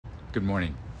Good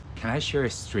morning. Can I share a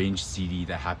strange CD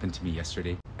that happened to me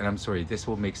yesterday? And I'm sorry, this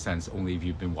will make sense only if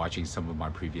you've been watching some of my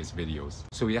previous videos.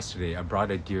 So yesterday, I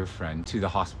brought a dear friend to the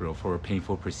hospital for a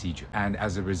painful procedure. And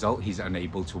as a result, he's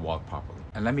unable to walk properly.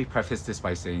 And let me preface this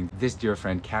by saying, this dear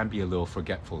friend can be a little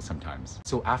forgetful sometimes.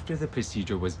 So after the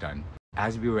procedure was done,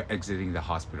 as we were exiting the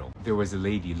hospital, there was a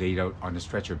lady laid out on a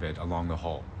stretcher bed along the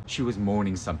hall. She was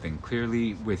moaning something,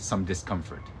 clearly with some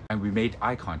discomfort, and we made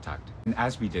eye contact. And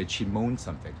as we did, she moaned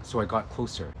something, so I got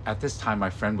closer. At this time, my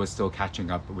friend was still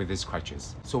catching up with his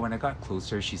crutches. So when I got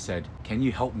closer, she said, "Can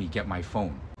you help me get my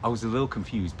phone?" I was a little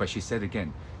confused, but she said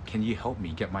again, "Can you help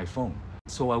me get my phone?"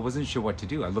 So I wasn't sure what to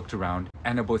do. I looked around,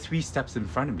 and about 3 steps in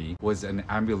front of me was an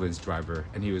ambulance driver,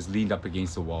 and he was leaned up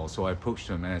against the wall. So I approached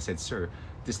him and I said, "Sir,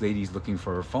 this lady's looking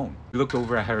for her phone." He looked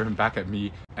over at her and back at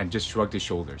me and just shrugged his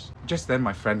shoulders. Just then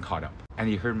my friend caught up and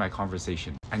he heard my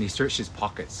conversation and he searched his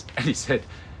pockets and he said,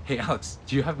 "Hey Alex,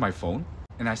 do you have my phone?"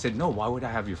 And I said, "No, why would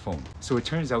I have your phone?" So it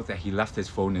turns out that he left his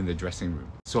phone in the dressing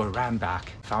room. So I ran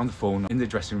back, found the phone in the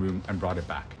dressing room and brought it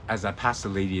back. As I passed the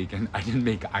lady again, I didn't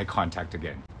make eye contact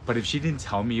again. But if she didn't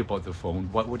tell me about the phone,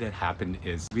 what would have happened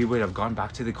is we would have gone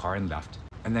back to the car and left.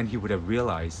 And then he would have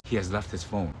realized he has left his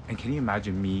phone. And can you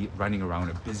imagine me running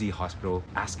around a busy hospital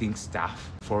asking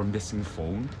staff for a missing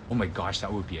phone? Oh my gosh,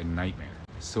 that would be a nightmare.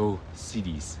 So,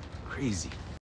 CDs, crazy.